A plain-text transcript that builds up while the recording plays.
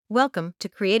Welcome to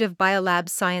Creative Biolabs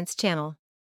Science Channel.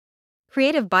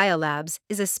 Creative Biolabs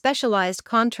is a specialized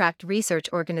contract research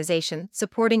organization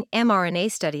supporting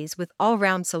mRNA studies with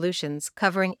all-round solutions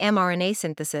covering mRNA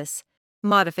synthesis,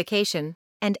 modification,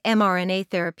 and mRNA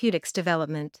therapeutics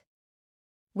development.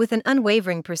 With an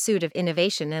unwavering pursuit of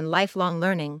innovation and lifelong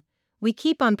learning, we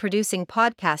keep on producing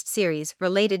podcast series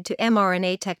related to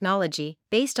mRNA technology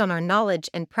based on our knowledge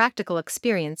and practical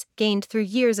experience gained through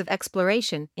years of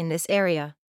exploration in this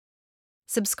area.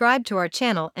 Subscribe to our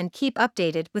channel and keep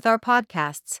updated with our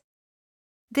podcasts.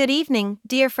 Good evening,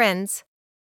 dear friends.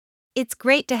 It's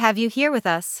great to have you here with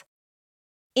us.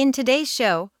 In today's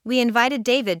show, we invited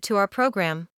David to our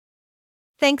program.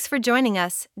 Thanks for joining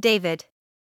us, David.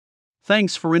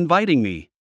 Thanks for inviting me.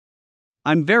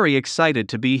 I'm very excited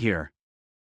to be here.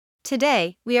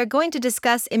 Today, we are going to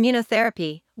discuss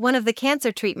immunotherapy, one of the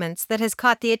cancer treatments that has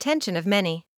caught the attention of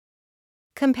many.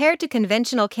 Compared to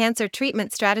conventional cancer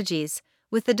treatment strategies,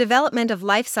 with the development of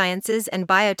life sciences and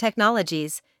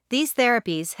biotechnologies, these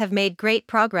therapies have made great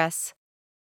progress.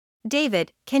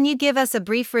 David, can you give us a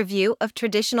brief review of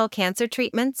traditional cancer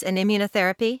treatments and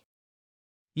immunotherapy?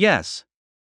 Yes.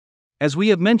 As we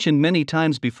have mentioned many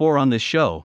times before on this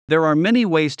show, there are many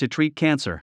ways to treat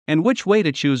cancer, and which way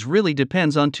to choose really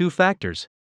depends on two factors: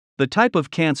 the type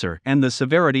of cancer and the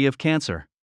severity of cancer.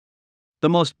 The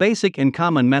most basic and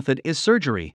common method is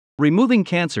surgery, removing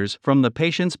cancers from the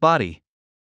patient's body.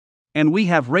 And we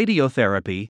have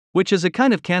radiotherapy, which is a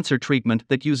kind of cancer treatment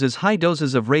that uses high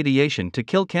doses of radiation to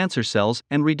kill cancer cells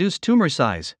and reduce tumor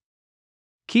size.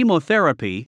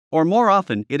 Chemotherapy, or more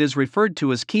often it is referred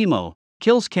to as chemo,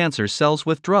 kills cancer cells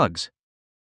with drugs.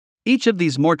 Each of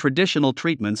these more traditional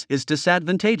treatments is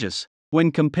disadvantageous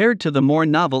when compared to the more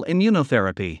novel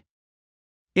immunotherapy.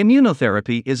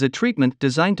 Immunotherapy is a treatment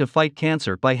designed to fight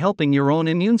cancer by helping your own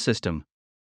immune system.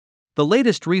 The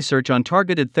latest research on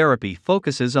targeted therapy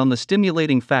focuses on the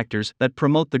stimulating factors that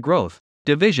promote the growth,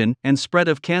 division, and spread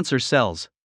of cancer cells.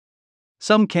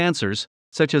 Some cancers,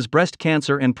 such as breast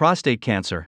cancer and prostate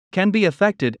cancer, can be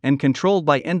affected and controlled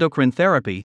by endocrine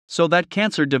therapy, so that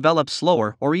cancer develops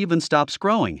slower or even stops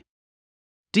growing.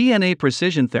 DNA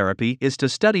precision therapy is to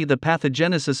study the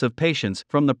pathogenesis of patients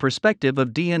from the perspective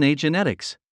of DNA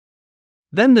genetics.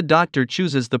 Then the doctor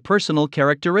chooses the personal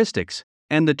characteristics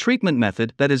and the treatment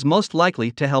method that is most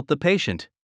likely to help the patient.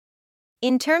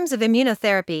 In terms of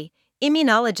immunotherapy,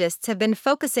 immunologists have been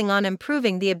focusing on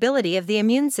improving the ability of the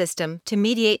immune system to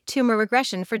mediate tumor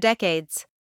regression for decades.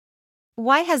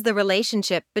 Why has the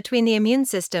relationship between the immune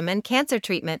system and cancer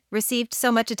treatment received so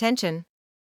much attention?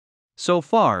 So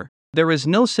far, there is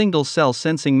no single cell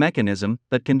sensing mechanism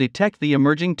that can detect the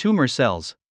emerging tumor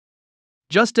cells.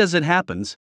 Just as it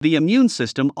happens, the immune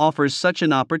system offers such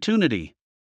an opportunity.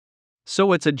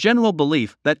 So it's a general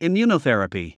belief that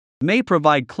immunotherapy may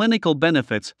provide clinical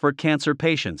benefits for cancer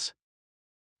patients.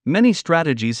 Many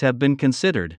strategies have been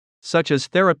considered, such as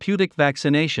therapeutic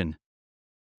vaccination.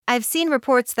 I've seen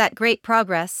reports that great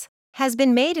progress has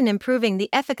been made in improving the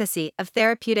efficacy of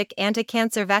therapeutic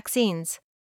anti-cancer vaccines.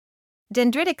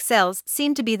 Dendritic cells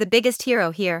seem to be the biggest hero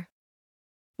here.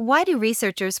 Why do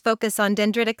researchers focus on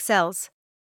dendritic cells?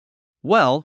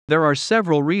 Well, there are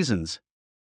several reasons.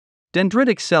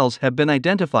 Dendritic cells have been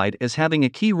identified as having a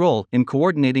key role in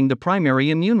coordinating the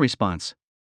primary immune response.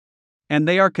 And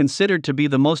they are considered to be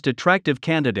the most attractive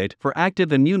candidate for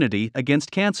active immunity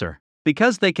against cancer,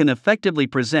 because they can effectively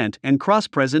present and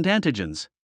cross-present antigens.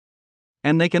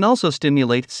 And they can also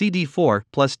stimulate CD4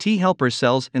 plus T helper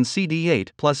cells and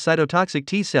CD8 plus cytotoxic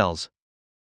T cells.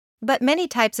 But many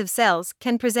types of cells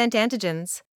can present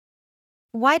antigens.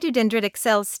 Why do dendritic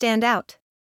cells stand out?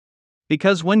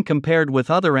 Because when compared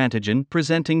with other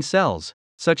antigen-presenting cells,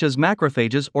 such as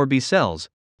macrophages or B cells,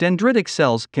 dendritic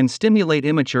cells can stimulate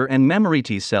immature and memory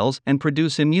T cells and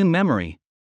produce immune memory.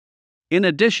 In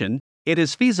addition, it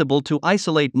is feasible to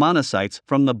isolate monocytes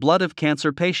from the blood of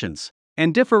cancer patients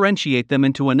and differentiate them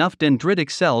into enough dendritic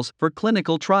cells for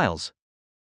clinical trials.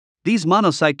 These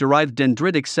monocyte-derived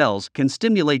dendritic cells can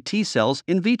stimulate T cells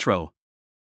in vitro.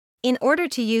 In order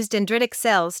to use dendritic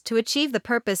cells to achieve the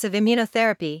purpose of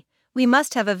immunotherapy, we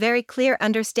must have a very clear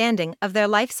understanding of their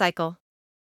life cycle.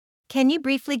 Can you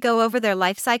briefly go over their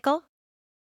life cycle?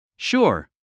 Sure.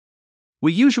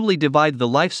 We usually divide the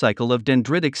life cycle of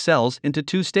dendritic cells into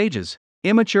two stages: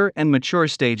 immature and mature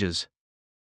stages.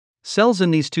 Cells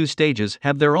in these two stages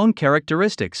have their own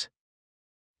characteristics.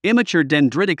 Immature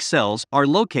dendritic cells are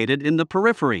located in the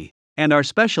periphery and are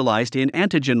specialized in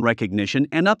antigen recognition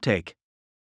and uptake.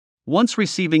 Once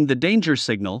receiving the danger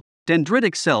signal,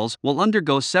 dendritic cells will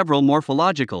undergo several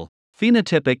morphological,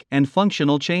 phenotypic, and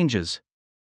functional changes.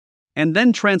 and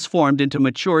then transformed into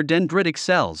mature dendritic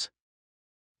cells.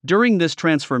 During this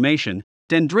transformation,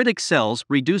 dendritic cells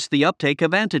reduce the uptake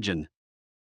of antigen.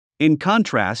 In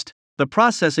contrast, the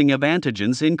processing of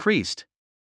antigens increased.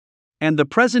 And the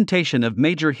presentation of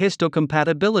major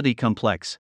histocompatibility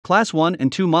complex, class 1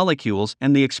 and 2 molecules,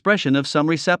 and the expression of some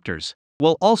receptors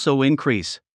will also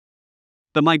increase.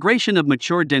 The migration of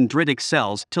mature dendritic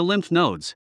cells to lymph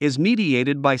nodes is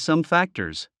mediated by some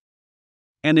factors.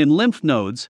 And in lymph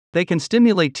nodes, they can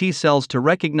stimulate T cells to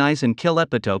recognize and kill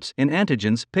epitopes in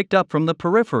antigens picked up from the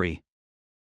periphery.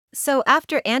 So,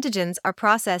 after antigens are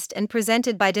processed and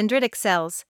presented by dendritic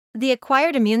cells, the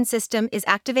acquired immune system is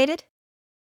activated?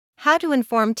 How to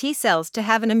inform T cells to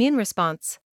have an immune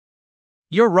response?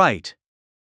 You're right.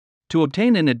 To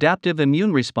obtain an adaptive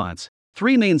immune response,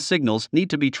 3 main signals need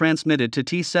to be transmitted to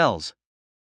T cells.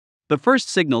 The first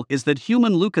signal is that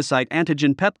human leukocyte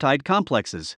antigen peptide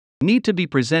complexes need to be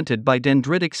presented by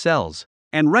dendritic cells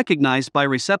and recognized by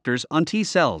receptors on T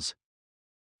cells.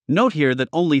 Note here that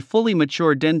only fully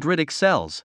mature dendritic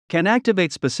cells can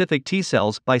activate specific T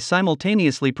cells by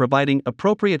simultaneously providing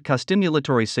appropriate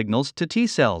costimulatory signals to T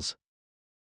cells.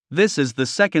 This is the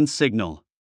second signal.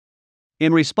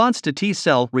 In response to T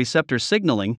cell receptor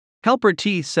signaling, helper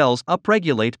T cells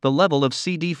upregulate the level of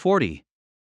CD40.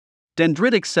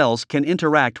 Dendritic cells can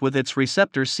interact with its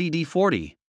receptor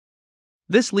CD40.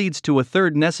 This leads to a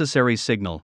third necessary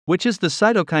signal, which is the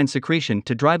cytokine secretion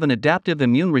to drive an adaptive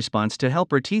immune response to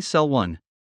helper T cell 1.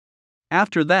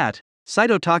 After that,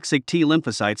 cytotoxic T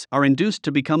lymphocytes are induced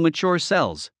to become mature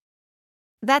cells.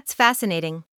 That's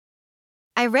fascinating.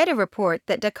 I read a report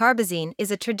that dacarbazine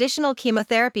is a traditional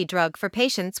chemotherapy drug for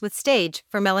patients with stage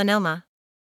 4 melanoma.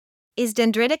 Is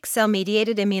dendritic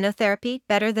cell-mediated immunotherapy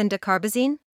better than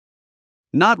dacarbazine?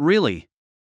 Not really.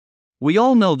 We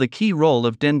all know the key role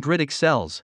of dendritic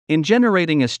cells in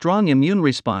generating a strong immune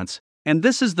response, and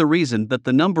this is the reason that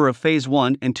the number of phase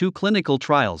 1 and 2 clinical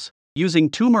trials using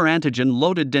tumor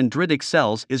antigen-loaded dendritic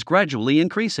cells is gradually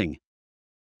increasing.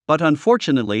 But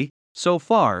unfortunately, so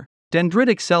far,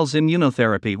 dendritic cells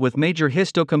immunotherapy with major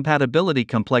histocompatibility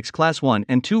complex class 1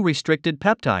 and 2 restricted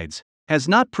peptides has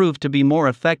not proved to be more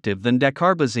effective than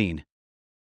dacarbazine.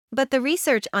 But the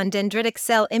research on dendritic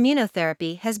cell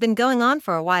immunotherapy has been going on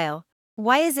for a while.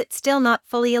 Why is it still not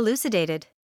fully elucidated?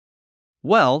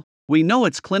 Well, we know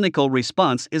its clinical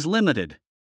response is limited.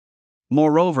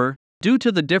 Moreover, due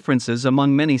to the differences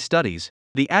among many studies,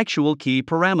 the actual key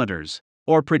parameters,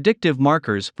 or predictive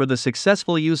markers for the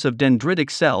successful use of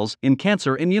dendritic cells in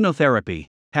cancer immunotherapy,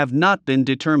 have not been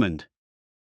determined.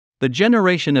 The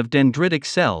generation of dendritic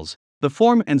cells, the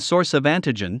form and source of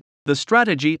antigen, the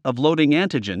strategy of loading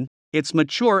antigen, its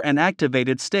mature and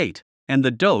activated state, and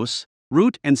the dose,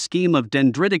 route, and scheme of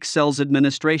dendritic cells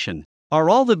administration are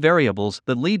all the variables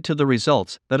that lead to the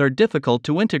results that are difficult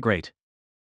to integrate.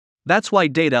 That's why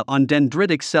data on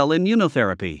dendritic cell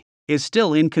immunotherapy is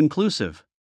still inconclusive.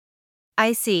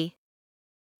 I see.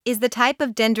 Is the type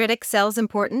of dendritic cells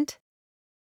important?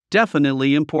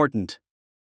 Definitely important.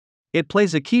 It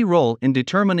plays a key role in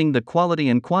determining the quality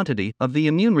and quantity of the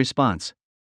immune response.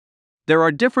 There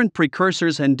are different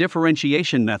precursors and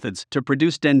differentiation methods to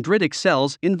produce dendritic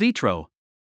cells in vitro.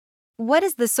 What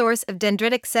is the source of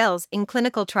dendritic cells in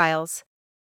clinical trials?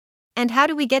 And how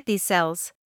do we get these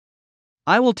cells?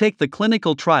 I will take the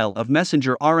clinical trial of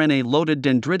messenger RNA-loaded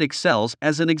dendritic cells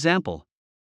as an example.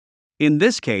 In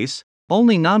this case,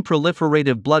 only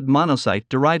non-proliferative blood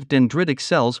monocyte-derived dendritic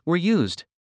cells were used.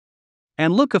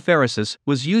 And leukapheresis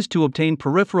was used to obtain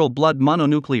peripheral blood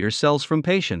mononuclear cells from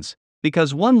patients,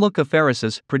 because one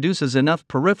leukapheresis produces enough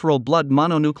peripheral blood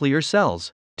mononuclear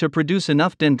cells to produce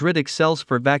enough dendritic cells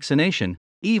for vaccination,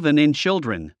 even in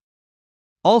children.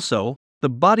 Also, the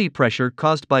body pressure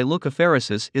caused by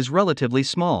leukapheresis is relatively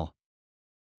small.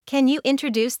 Can you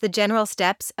introduce the general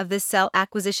steps of this cell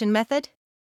acquisition method?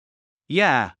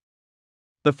 Yeah.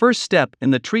 The first step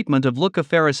in the treatment of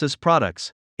leukapheresis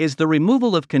products is the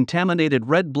removal of contaminated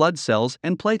red blood cells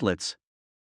and platelets.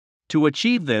 To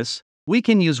achieve this, we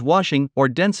can use washing or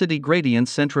density gradient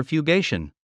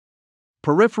centrifugation.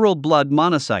 Peripheral blood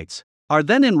monocytes are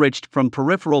then enriched from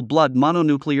peripheral blood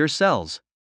mononuclear cells.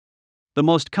 The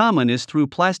most common is through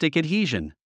plastic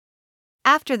adhesion.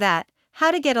 After that,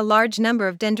 how to get a large number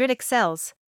of dendritic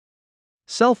cells?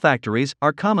 Cell factories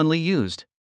are commonly used.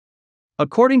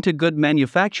 According to good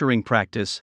manufacturing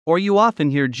practice, or you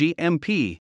often hear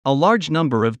GMP, a large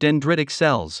number of dendritic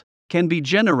cells can be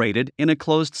generated in a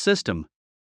closed system.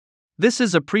 This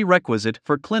is a prerequisite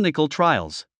for clinical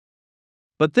trials.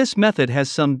 But this method has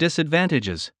some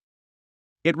disadvantages.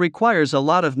 It requires a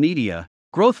lot of media,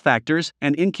 growth factors,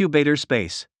 and incubator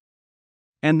space.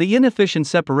 and the inefficient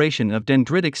separation of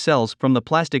dendritic cells from the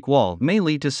plastic wall may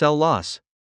lead to cell loss.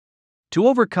 To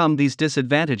overcome these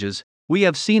disadvantages, we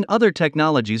have seen other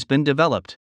technologies been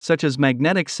developed, such as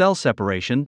magnetic cell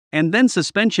separation, and then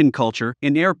suspension culture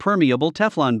in air-permeable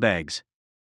Teflon bags.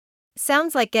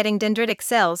 Sounds like getting dendritic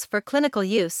cells for clinical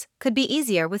use could be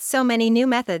easier with so many new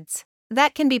methods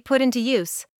that can be put into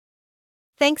use.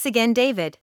 Thanks again,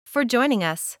 David, for joining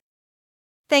us.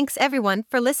 Thanks everyone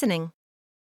for listening.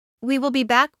 We will be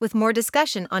back with more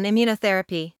discussion on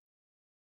immunotherapy.